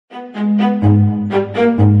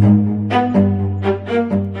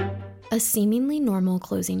seemingly normal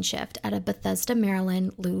closing shift at a Bethesda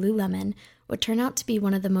Maryland Lululemon would turn out to be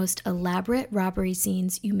one of the most elaborate robbery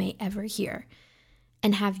scenes you may ever hear,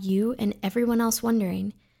 and have you and everyone else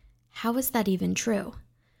wondering, how is that even true?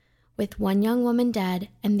 With one young woman dead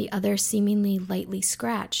and the other seemingly lightly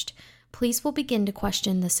scratched, police will begin to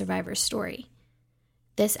question the survivor's story.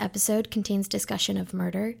 This episode contains discussion of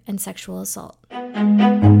murder and sexual assault.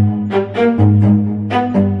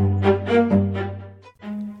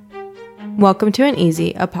 Welcome to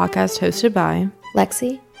Uneasy, a podcast hosted by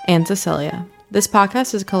Lexi and Cecilia. This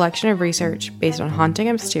podcast is a collection of research based on haunting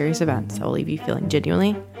and mysterious events that will leave you feeling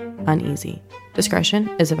genuinely uneasy. Discretion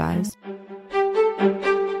is advised.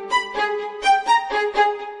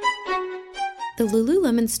 The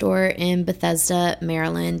Lululemon store in Bethesda,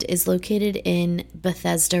 Maryland is located in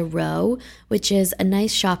Bethesda Row, which is a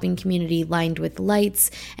nice shopping community lined with lights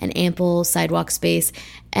and ample sidewalk space.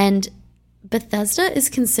 And Bethesda is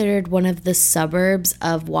considered one of the suburbs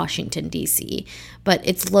of Washington, D.C., but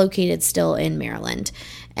it's located still in Maryland.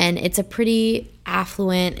 And it's a pretty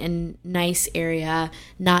affluent and nice area,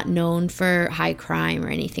 not known for high crime or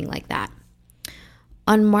anything like that.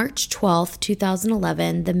 On March 12th,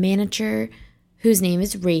 2011, the manager, whose name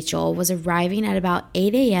is Rachel, was arriving at about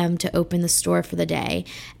 8 a.m. to open the store for the day,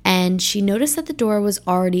 and she noticed that the door was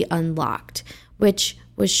already unlocked, which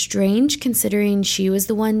was strange considering she was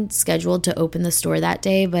the one scheduled to open the store that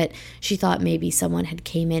day, but she thought maybe someone had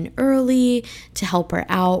came in early to help her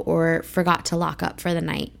out or forgot to lock up for the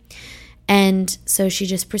night. And so she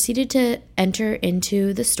just proceeded to enter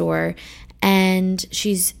into the store, and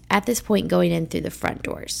she's at this point going in through the front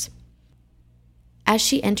doors. As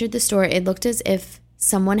she entered the store, it looked as if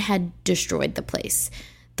someone had destroyed the place.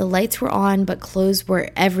 The lights were on, but clothes were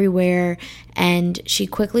everywhere, and she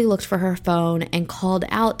quickly looked for her phone and called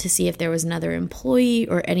out to see if there was another employee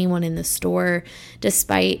or anyone in the store,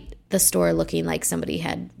 despite the store looking like somebody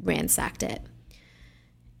had ransacked it.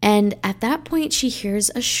 And at that point, she hears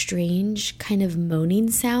a strange kind of moaning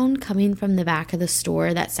sound coming from the back of the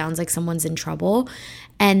store that sounds like someone's in trouble,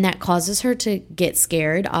 and that causes her to get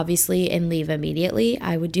scared, obviously, and leave immediately.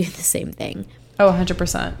 I would do the same thing. Oh,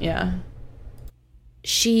 100%, yeah.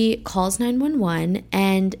 She calls 911,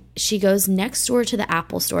 and she goes next door to the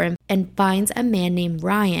Apple store and finds a man named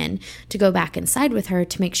Ryan to go back inside with her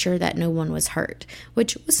to make sure that no one was hurt,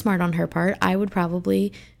 which was smart on her part. I would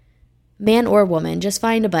probably, man or woman, just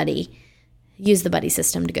find a buddy, use the buddy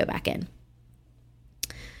system to go back in.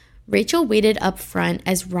 Rachel waited up front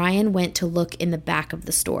as Ryan went to look in the back of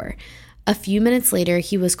the store. A few minutes later,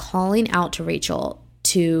 he was calling out to Rachel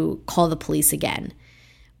to call the police again.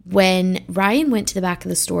 When Ryan went to the back of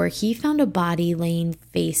the store, he found a body laying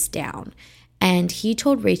face down, and he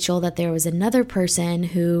told Rachel that there was another person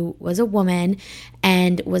who was a woman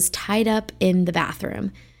and was tied up in the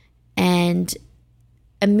bathroom. And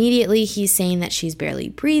immediately he's saying that she's barely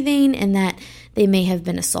breathing and that they may have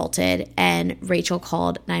been assaulted, and Rachel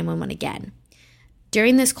called 911 again.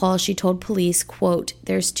 During this call, she told police, quote,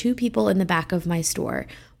 "There's two people in the back of my store.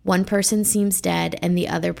 One person seems dead and the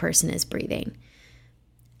other person is breathing."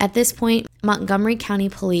 At this point, Montgomery County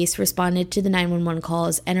Police responded to the 911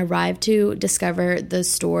 calls and arrived to discover the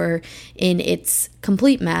store in its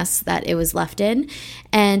complete mess that it was left in.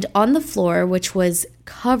 And on the floor, which was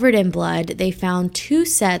covered in blood, they found two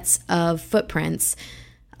sets of footprints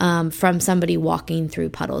from somebody walking through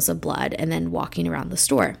puddles of blood and then walking around the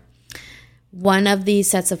store. One of these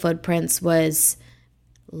sets of footprints was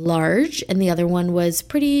large and the other one was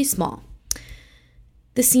pretty small.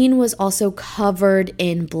 The scene was also covered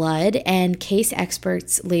in blood, and case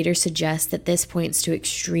experts later suggest that this points to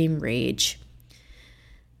extreme rage.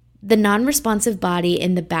 The non-responsive body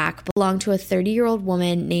in the back belonged to a 30-year-old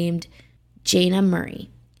woman named Jana Murray.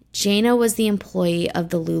 Jana was the employee of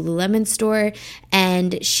the Lululemon store,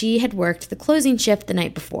 and she had worked the closing shift the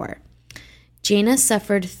night before. Jana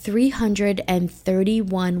suffered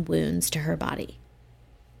 331 wounds to her body.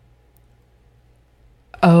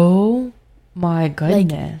 Oh my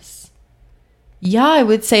goodness. Yeah, I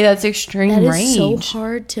would say that's extreme rage. That is so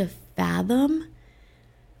hard to fathom.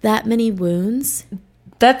 That many wounds.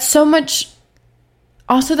 That's so much.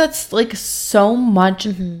 Also, that's like so much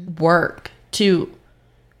work to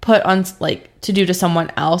put on, like, to do to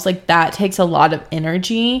someone else. Like, that takes a lot of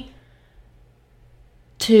energy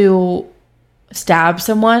to stab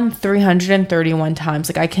someone 331 times.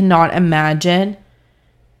 Like, I cannot imagine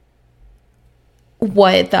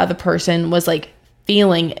what the other person was like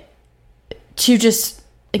feeling to just,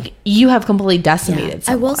 like, you have completely decimated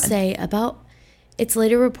someone. I will say it's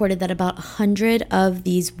later reported that about 100 of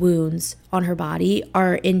these wounds on her body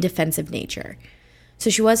are in defensive nature. So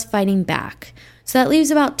she was fighting back. So that leaves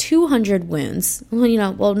about 200 wounds.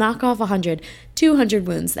 Well, we'll knock off 100, 200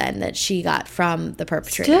 wounds then that she got from the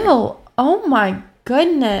perpetrator. Still, oh my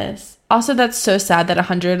goodness. Also, that's so sad that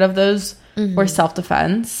 100 of those were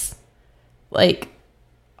self-defense. Like,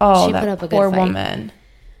 oh, she that poor woman.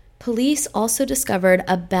 Police also discovered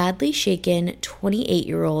a badly shaken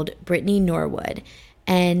 28-year-old Brittany Norwood,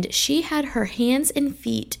 and she had her hands and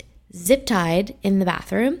feet zip-tied in the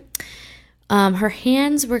bathroom. Her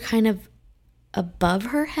hands were kind of above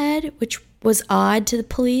her head, which was odd to the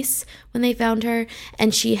police when they found her,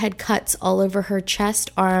 and she had cuts all over her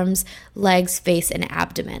chest, arms, legs, face, and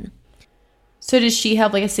abdomen. So did she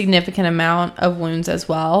have like a significant amount of wounds as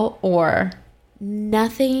well, or?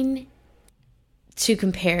 Nothing to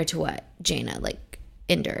compare to what Jayna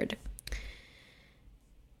endured.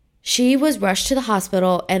 She was rushed to the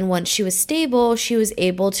hospital, and once she was stable, she was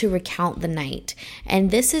able to recount the night.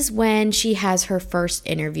 And this is when she has her first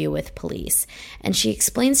interview with police. And she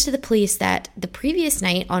explains to the police that the previous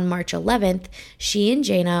night on March 11th, she and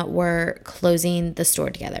Jayna were closing the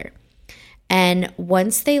store together. And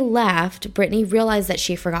once they left, Brittany realized that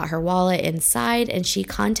she forgot her wallet inside, and she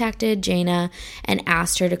contacted Jayna and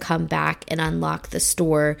asked her to come back and unlock the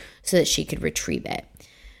store so that she could retrieve it.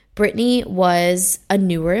 Brittany was a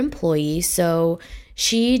newer employee, so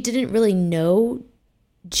she didn't really know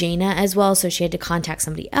Jayna as well, so she had to contact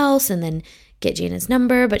somebody else and then get Jayna's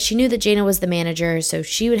number, but she knew that Jayna was the manager, so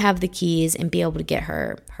she would have the keys and be able to get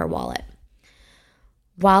her wallet.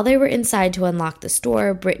 While they were inside to unlock the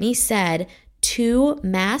store, Brittany said 2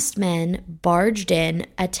 masked men barged in,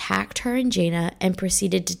 attacked her and Jayna, and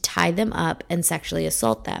proceeded to tie them up and sexually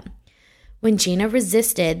assault them. When Jayna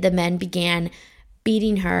resisted, the men began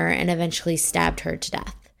beating her and eventually stabbed her to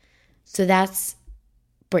death. So that's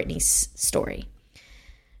Brittany's story.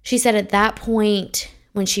 She said at that point,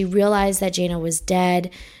 when she realized that Jayna was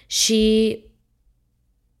dead, she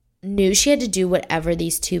knew she had to do whatever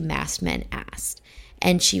these 2 masked men asked.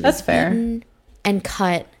 And she was beaten and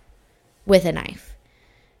cut with a knife.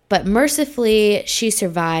 But mercifully, she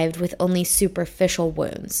survived with only superficial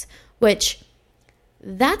wounds, which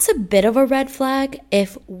that's a bit of a red flag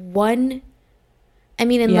if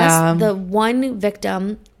unless the one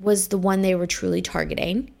victim was the one they were truly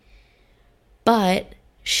targeting. But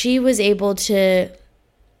she was able to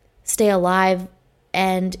stay alive.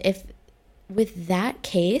 And if with that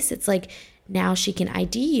case, it's like now she can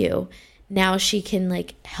ID you. Now she can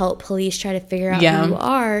help police try to figure out who you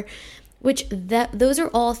are. Which those are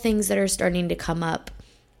all things that are starting to come up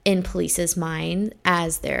in police's mind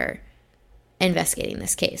as they're investigating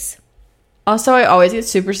this case. Also, I always get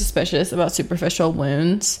super suspicious about superficial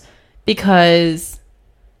wounds because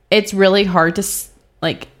it's really hard to,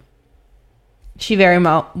 she very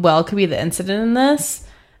well could be the incident in this.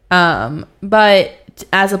 But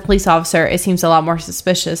as a police officer, it seems a lot more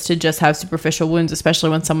suspicious to just have superficial wounds, especially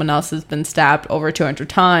when someone else has been stabbed over 200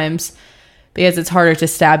 times, because it's harder to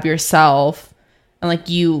stab yourself. And,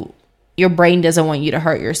 your brain doesn't want you to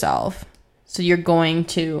hurt yourself. So you're going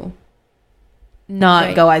to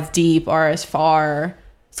not go as deep or as far,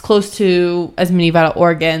 as close to as many vital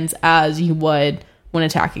organs as you would when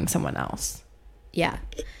attacking someone else. Yeah.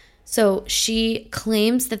 So she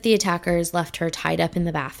claims that the attackers left her tied up in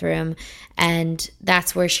the bathroom, and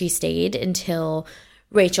that's where she stayed until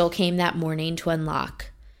Rachel came that morning to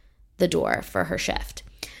unlock the door for her shift.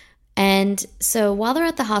 And so while they're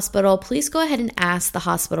at the hospital, police go ahead and ask the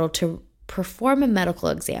hospital to perform a medical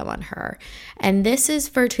exam on her. And this is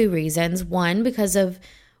for 2 reasons. 1, because of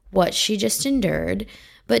what she just endured,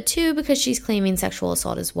 but 2, because she's claiming sexual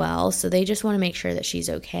assault as well. So they just want to make sure that she's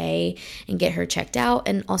okay and get her checked out.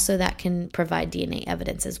 And also that can provide DNA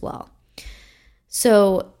evidence as well.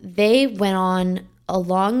 So they went on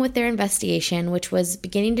along with their investigation, which was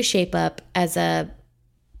beginning to shape up as a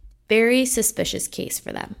very suspicious case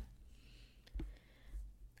for them.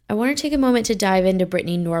 I want to take a moment to dive into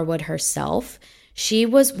Brittany Norwood herself. She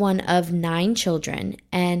was one of 9 children,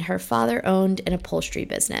 and her father owned an upholstery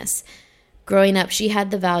business. Growing up, she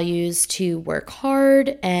had the values to work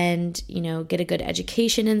hard and, get a good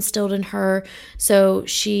education instilled in her. So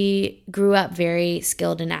she grew up very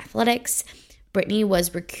skilled in athletics. Brittany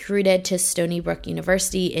was recruited to Stony Brook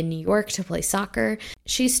University in New York to play soccer.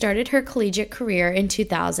 She started her collegiate career in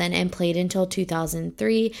 2000 and played until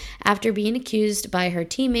 2003 after being accused by her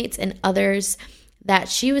teammates and others that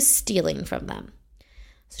she was stealing from them.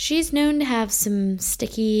 So she's known to have some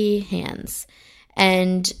sticky hands.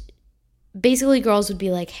 And basically girls would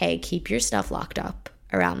be like, hey, keep your stuff locked up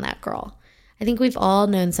around that girl. I think we've all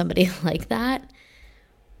known somebody like that.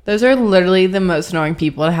 Those are literally the most annoying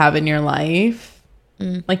people to have in your life.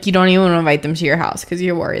 Like, you don't even want to invite them to your house because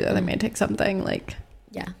you're worried that they may take something. Like,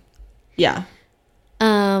 yeah.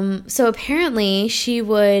 So apparently she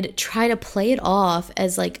would try to play it off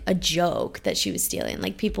as like a joke that she was stealing.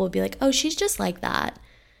 Like, people would be like, oh, she's just like that.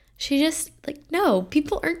 She just, like, no,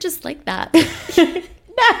 people aren't just like that.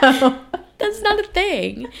 No. That's not a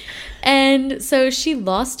thing. And so she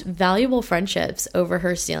lost valuable friendships over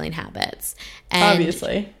her stealing habits. And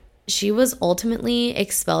obviously. she was ultimately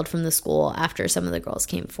expelled from the school after some of the girls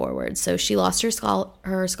came forward. So she lost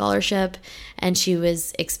her scholarship and she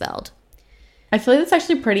was expelled. I feel like that's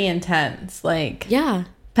actually pretty intense. Like, yeah.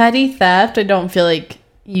 Petty theft, I don't feel like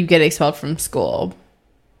you get expelled from school.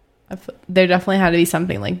 There definitely had to be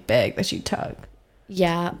something, like, big that she took.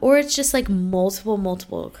 Yeah. Or it's just, like,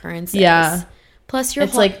 multiple occurrences. Yeah. Plus,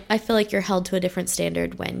 I feel like you're held to a different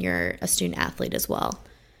standard when you're a student athlete as well.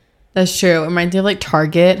 That's true. It reminds me of, like,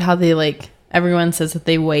 Target, how they, like, everyone says that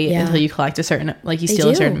they wait until you collect a certain, like, you steal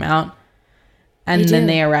a certain amount. And then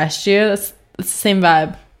they arrest you. It's the same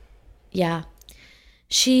vibe. Yeah.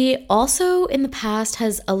 She also, in the past,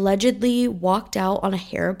 has allegedly walked out on a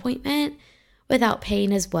hair appointment without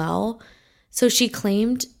paying as well. So she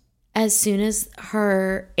claimed as soon as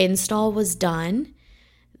her install was done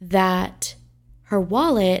that her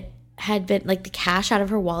wallet had been, like, the cash out of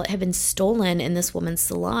her wallet had been stolen in this woman's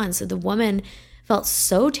salon. So the woman felt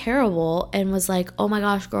so terrible and was like, oh my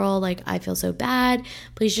gosh, girl, like, I feel so bad.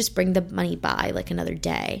 Please just bring the money by, like, another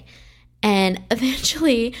day. And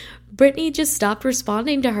eventually, Brittany just stopped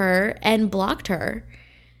responding to her and blocked her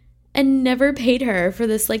and never paid her for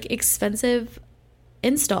this, like, expensive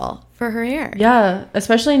install for her hair. Yeah,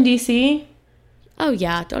 especially in DC. Oh,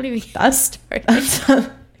 yeah. Don't even get that's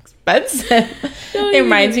expensive. It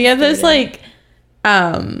reminds me of this, like,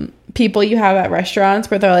 people you have at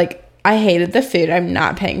restaurants where they're like, I hated the food. I'm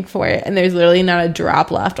not paying for it. And there's literally not a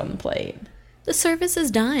drop left on the plate. The service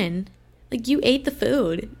is done. Like, you ate the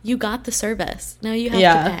food. You got the service. Now you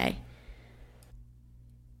have to pay.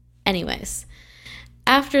 Anyways,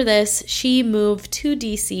 after this, she moved to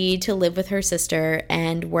DC to live with her sister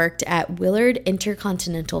and worked at Willard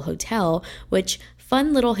Intercontinental Hotel, which,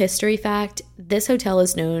 fun little history fact, this hotel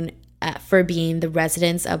is known for being the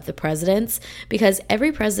residence of the presidents because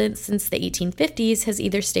every president since the 1850s has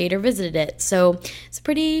either stayed or visited it. So it's a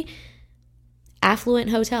pretty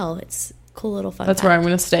affluent hotel. It's cool little fun That's fact. where I'm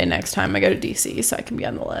going to stay next time I go to DC so I can be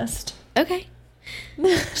on the list. Okay.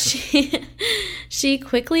 She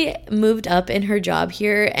quickly moved up in her job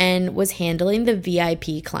here and was handling the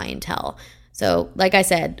VIP clientele. So, like I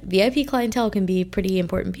said, VIP clientele can be pretty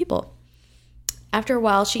important people. After a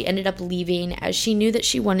while, she ended up leaving as she knew that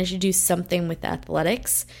she wanted to do something with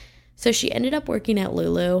athletics. So she ended up working at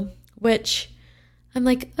Lulu, which I'm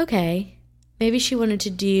like, okay, maybe she wanted to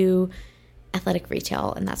do athletic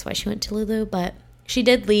retail, and that's why she went to Lulu, but she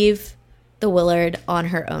did leave the Willard on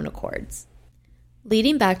her own accords.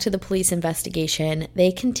 Leading back to the police investigation,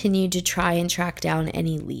 they continued to try and track down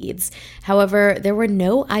any leads. However, there were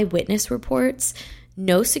no eyewitness reports,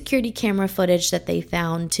 no security camera footage that they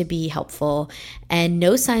found to be helpful, and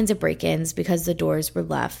no signs of break-ins because the doors were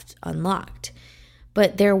left unlocked.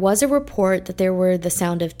 But there was a report that there were the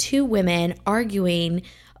sound of two women arguing,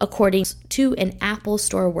 according to an Apple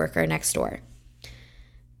store worker next door.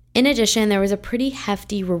 In addition, there was a pretty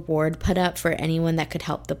hefty reward put up for anyone that could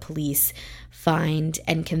help the police find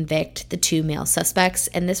and convict the two male suspects,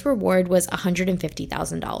 and this reward was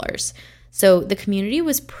 $150,000. So the community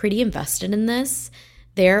was pretty invested in this.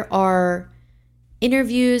 There are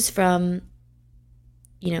interviews from,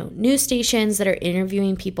 news stations that are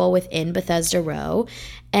interviewing people within Bethesda Row,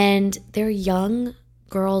 and they're young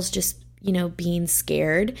girls just, being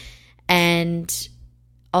scared and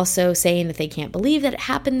also saying that they can't believe that it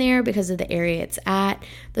happened there because of the area it's at.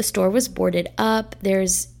 The store was boarded up.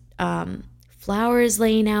 There's flowers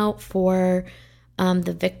laying out for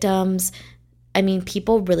the victims. I mean,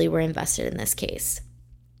 people really were invested in this case.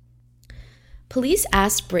 Police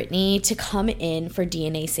asked Brittany to come in for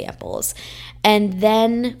DNA samples and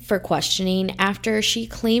then for questioning after she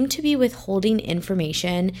claimed to be withholding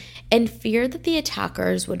information and feared that the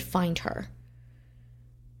attackers would find her.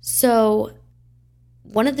 So,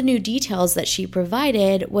 one of the new details that she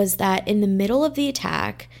provided was that in the middle of the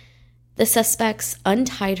attack, the suspects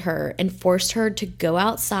untied her and forced her to go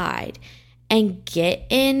outside and get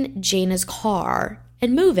in Jana's car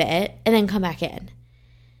and move it and then come back in.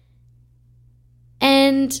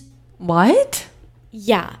 And what?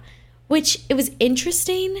 Yeah, which it was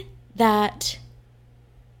interesting that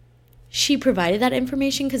she provided that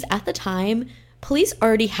information because at the time, police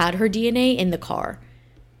already had her DNA in the car,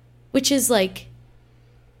 which is like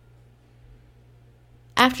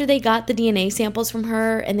after they got the DNA samples from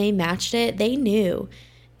her and they matched it, they knew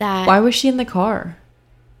that... Why was she in the car?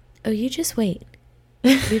 Oh, you just wait.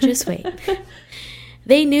 You just wait.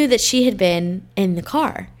 They knew that she had been in the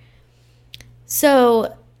car.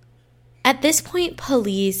 So at this point,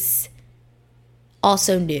 police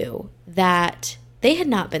also knew that they had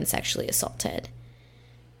not been sexually assaulted.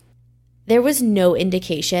 There was no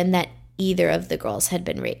indication that either of the girls had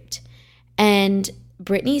been raped. And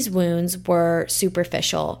Brittany's wounds were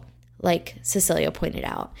superficial, like Cecilia pointed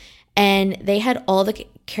out. And they had all the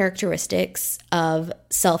characteristics of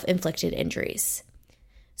self-inflicted injuries.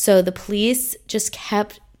 So the police just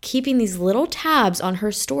kept keeping these little tabs on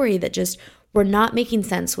her story that just were not making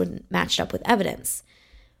sense when matched up with evidence.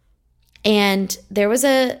 And there was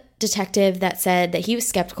a detective that said that he was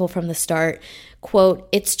skeptical from the start. Quote,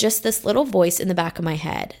 "It's just this little voice in the back of my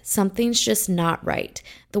head. Something's just not right.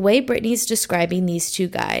 The way Brittany's describing these two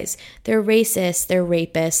guys, they're racists, they're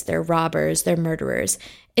rapists, they're robbers, they're murderers.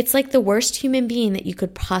 It's like the worst human being that you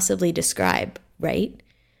could possibly describe, right?"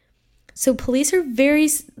 So police are very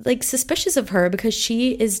suspicious of her because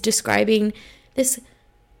she is describing this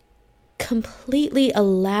completely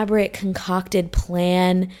elaborate, concocted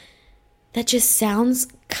plan that just sounds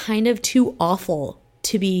kind of too awful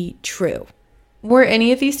to be true. Were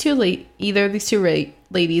any of these two either of these two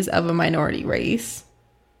ladies of a minority race?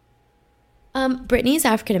 Brittany's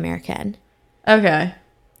African American. Okay.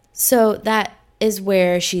 So that is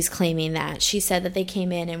where she's claiming that. She said that they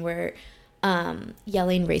came in and were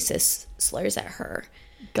yelling racist slurs at her.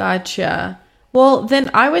 Gotcha. Well, then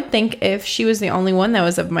I would think if she was the only one that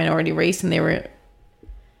was of minority race and they were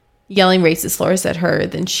yelling racist slurs at her,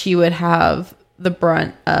 then she would have the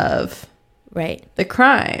brunt of the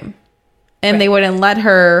crime. And they wouldn't let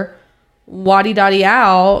her waddy-doddy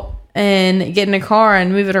out and get in a car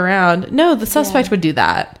and move it around. No, the suspect would do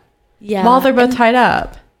that. Yeah. While they're both tied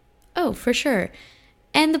up. Oh, for sure.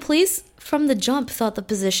 And the police from the jump thought the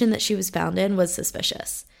position that she was found in was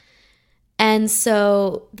suspicious. And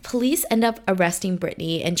so the police end up arresting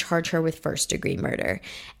Brittany and charge her with first-degree murder.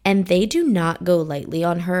 And they do not go lightly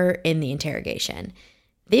on her in the interrogation.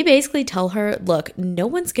 They basically tell her, look, no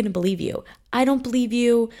one's going to believe you. I don't believe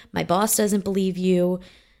you. My boss doesn't believe you.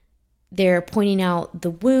 They're pointing out the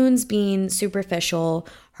wounds being superficial,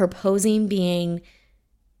 her posing being...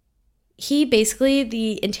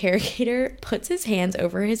 the interrogator puts his hands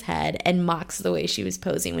over his head and mocks the way she was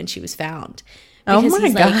posing when she was found. Because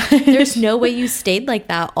he's like, there's no way you stayed like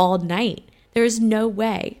that all night. There's no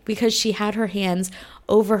way. Because she had her hands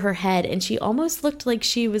over her head and she almost looked like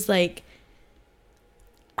she was like,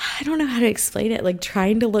 I don't know how to explain it, like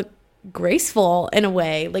trying to look graceful in a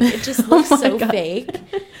way. Like it just looks so fake.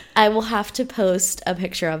 I will have to post a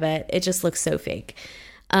picture of it. It just looks so fake.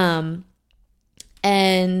 And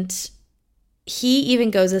he even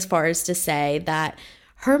goes as far as to say that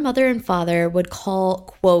her mother and father would call,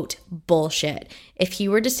 quote, bullshit if he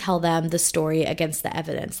were to tell them the story against the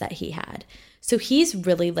evidence that he had. So he's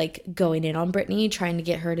really like going in on Brittany, trying to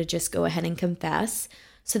get her to just go ahead and confess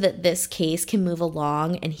so that this case can move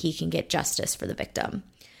along and he can get justice for the victim.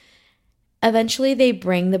 Eventually, they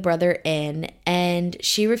bring the brother in and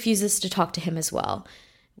she refuses to talk to him as well,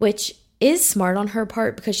 which is smart on her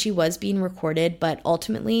part because she was being recorded, but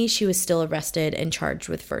ultimately she was still arrested and charged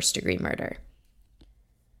with first-degree murder.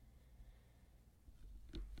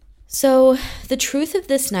 So the truth of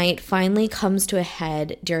this night finally comes to a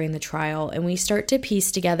head during the trial, and we start to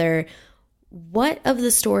piece together what of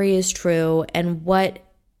the story is true and what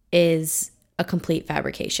is a complete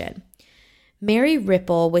fabrication. Mary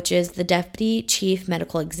Ripple, which is the Deputy Chief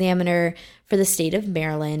Medical Examiner for the state of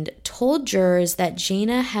Maryland, told jurors that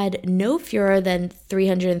Jana had no fewer than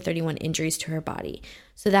 331 injuries to her body.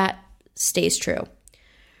 So that stays true.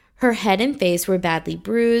 Her head and face were badly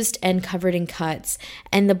bruised and covered in cuts,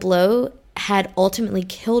 and the blow had ultimately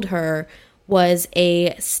killed her was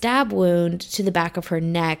a stab wound to the back of her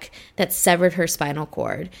neck that severed her spinal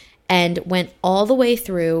cord and went all the way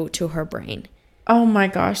through to her brain. Oh my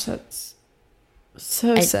gosh, that's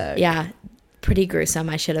so sick. Yeah, pretty gruesome.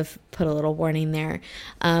 I should have put a little warning there.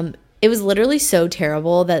 It was literally so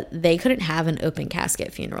terrible that they couldn't have an open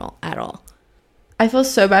casket funeral at all. I feel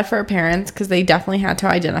so bad for her parents because they definitely had to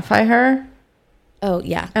identify her. Oh,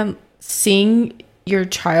 yeah. And seeing your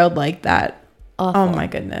child like that, awful. Oh my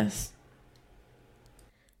goodness.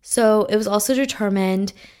 So it was also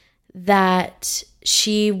determined that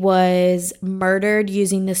she was murdered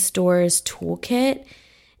using the store's toolkit,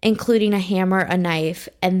 including a hammer, a knife,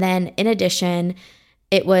 and then in addition,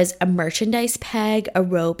 it was a merchandise peg, a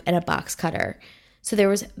rope, and a box cutter. So there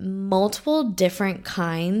was multiple different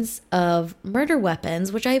kinds of murder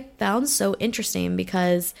weapons, which I found so interesting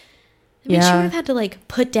because she would have had to like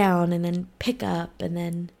put down and then pick up and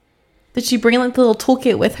then. Did she bring like the little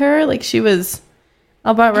toolkit with her? Like she was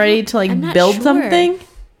about ready to like build something?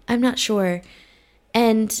 I'm not sure.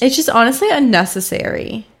 And it's just honestly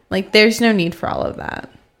unnecessary. Like there's no need for all of that.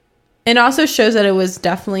 It also shows that it was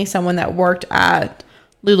definitely someone that worked at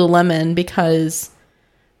Lululemon, because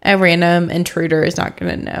a random intruder is not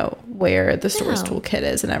going to know where the store's toolkit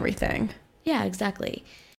is and everything. Yeah, exactly.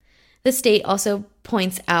 The state also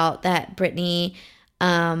points out that Brittany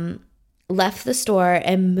left the store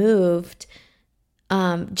and moved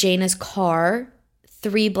Jana's car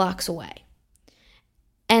 3 blocks away.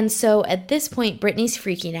 And so at this point, Brittany's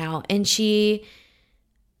freaking out and she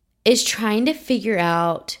is trying to figure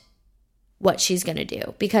out what she's going to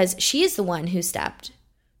do, because she is the one who stabbed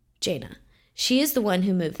Jana. She is the one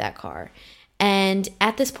who moved that car. And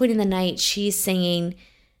at this point in the night, she's saying,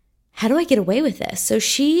 how do I get away with this? So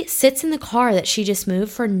she sits in the car that she just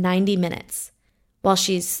moved for 90 minutes while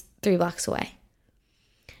she's 3 blocks away.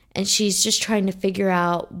 And she's just trying to figure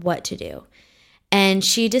out what to do. And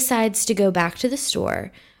she decides to go back to the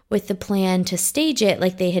store with the plan to stage it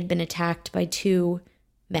like they had been attacked by 2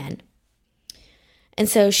 men. And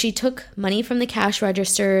so she took money from the cash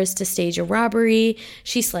registers to stage a robbery.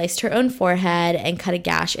 She sliced her own forehead and cut a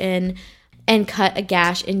gash in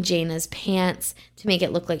Jana's pants to make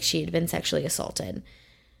it look like she had been sexually assaulted.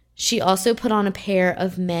 She also put on a pair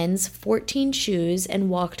of men's 14 shoes and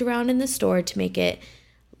walked around in the store to make it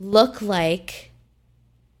look like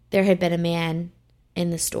there had been a man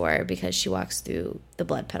in the store, because she walks through the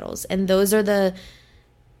blood puddles. And those are the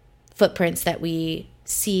footprints that we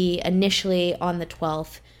see initially on the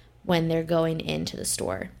 12th when they're going into the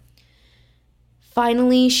store.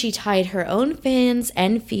 Finally, she tied her own hands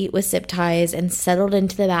and feet with zip ties and settled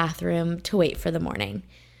into the bathroom to wait for the morning.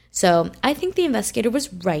 So I think the investigator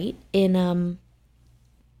was right in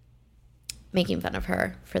making fun of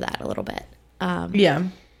her for that a little bit. Yeah.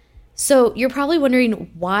 So you're probably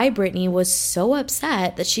wondering why Brittany was so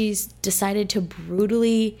upset that she's decided to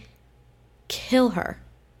brutally kill her.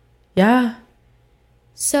 Yeah.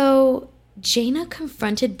 So Jana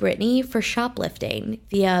confronted Brittany for shoplifting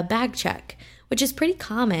via bag check, which is pretty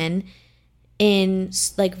common in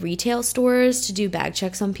like retail stores to do bag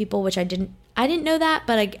checks on people, which I didn't know that,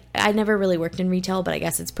 but I never really worked in retail, but I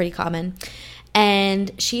guess it's pretty common.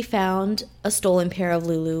 And she found a stolen pair of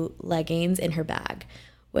Lulu leggings in her bag,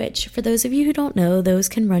 which for those of you who don't know, those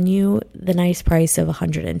can run you the nice price of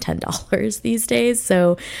 $110 these days.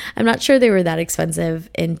 So I'm not sure they were that expensive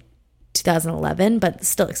in 2011, but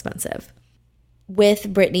still expensive.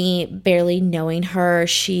 With Brittany barely knowing her,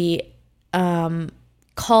 she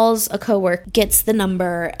calls a coworker, gets the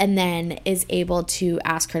number, and then is able to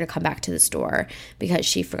ask her to come back to the store because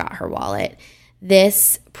she forgot her wallet.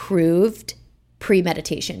 This proved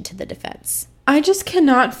premeditation to the defense. I just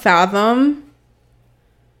cannot fathom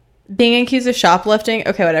being accused of shoplifting.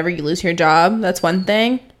 Okay, whatever, you lose your job, that's one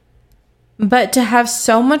thing. But to have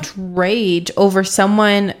so much rage over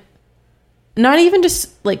someone not even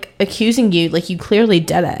just like accusing you, like you clearly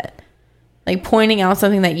did it. Like pointing out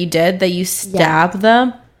something that you did, that you stabbed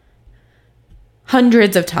them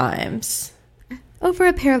hundreds of times. Over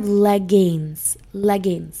a pair of leggings.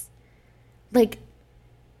 Like,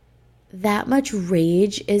 that much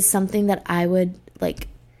rage is something that I would, like...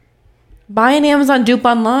 buy an Amazon dupe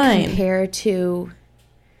online. Compare to...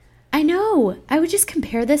 I know. I would just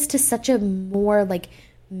compare this to such a more, like,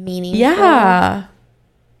 meaningful...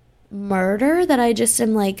 murder that I just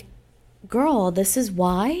am like, girl, this is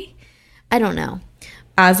why? I don't know.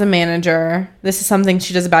 As a manager, this is something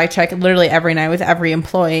she does a bag check literally every night with every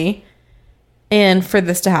employee. And for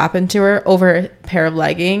this to happen to her over a pair of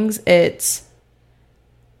leggings, it's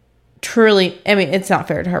truly, I mean, it's not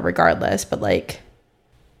fair to her regardless, but like,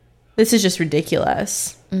 this is just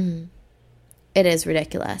ridiculous. Mm-hmm. It is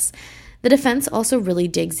ridiculous. The defense also really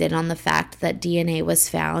digs in on the fact that DNA was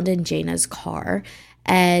found in Jana's car,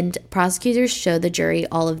 and prosecutors show the jury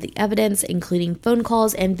all of the evidence, including phone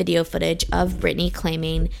calls and video footage of Brittany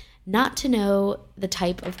claiming not to know the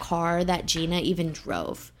type of car that Jana even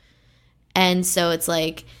drove. And so it's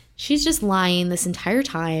like, she's just lying this entire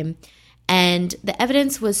time. And the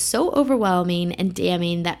evidence was so overwhelming and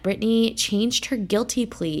damning that Brittany changed her guilty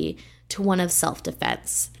plea to one of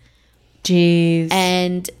self-defense. Jeez.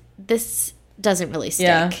 And this doesn't really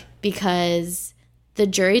stick because the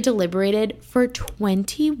jury deliberated for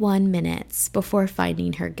 21 minutes before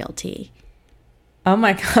finding her guilty. Oh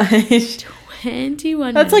my gosh.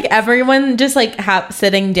 21 That's minutes. like everyone just like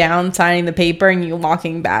sitting down, signing the paper, and you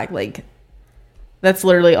walking back. Like, That's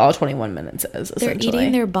literally all 21 minutes is, They're essentially.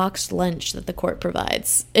 eating their boxed lunch that the court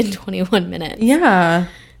provides in 21 minutes. Yeah.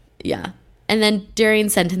 Yeah. And then during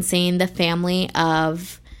sentencing, the family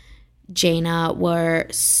of Jana were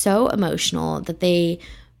so emotional that they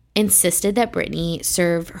insisted that Brittany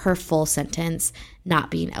serve her full sentence,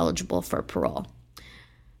 not being eligible for parole.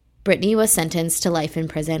 Brittany was sentenced to life in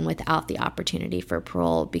prison without the opportunity for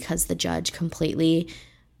parole because the judge completely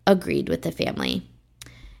agreed with the family.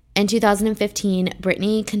 In 2015,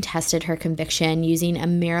 Brittany contested her conviction using a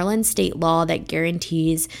Maryland state law that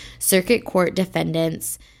guarantees circuit court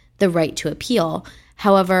defendants the right to appeal.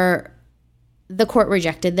 However, the court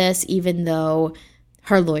rejected this, even though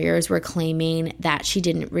her lawyers were claiming that she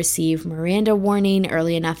didn't receive Miranda warning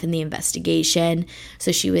early enough in the investigation.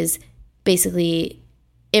 So she was basically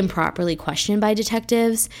improperly questioned by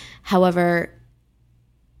detectives. However,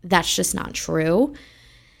 that's just not true.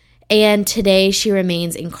 And today she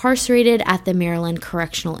remains incarcerated at the Maryland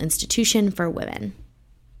Correctional Institution for Women.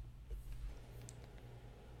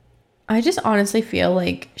 I just honestly feel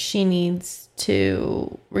like she needs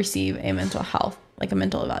to receive a mental health, like a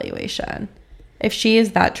mental evaluation. If she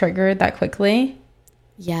is that triggered that quickly.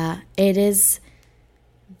 Yeah, it is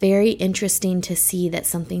very interesting to see that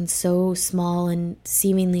something so small and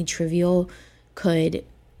seemingly trivial could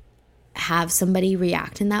have somebody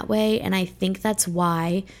react in that way. And I think that's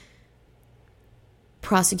why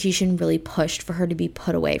prosecution really pushed for her to be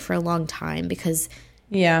put away for a long time, because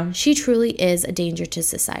she truly is a danger to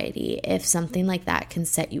society. If something like that can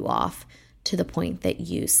set you off to the point that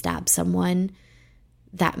you stab someone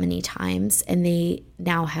that many times and they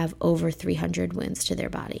now have over 300 wounds to their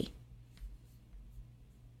body.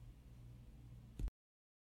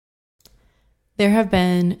 There have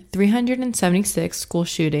been 376 school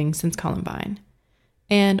shootings since Columbine.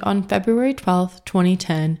 And on February 12th,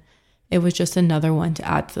 2010, it was just another one to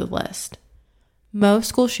add to the list. Most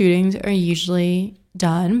school shootings are usually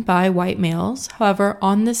done by white males. However,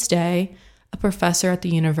 on this day, a professor at the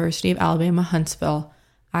University of Alabama, Huntsville,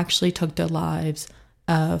 actually took the lives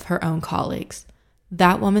of her own colleagues.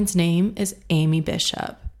 That woman's name is Amy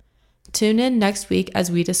Bishop. Tune in next week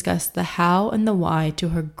as we discuss the how and the why to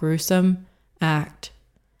her gruesome act.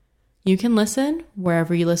 You can listen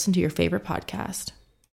wherever you listen to your favorite podcast.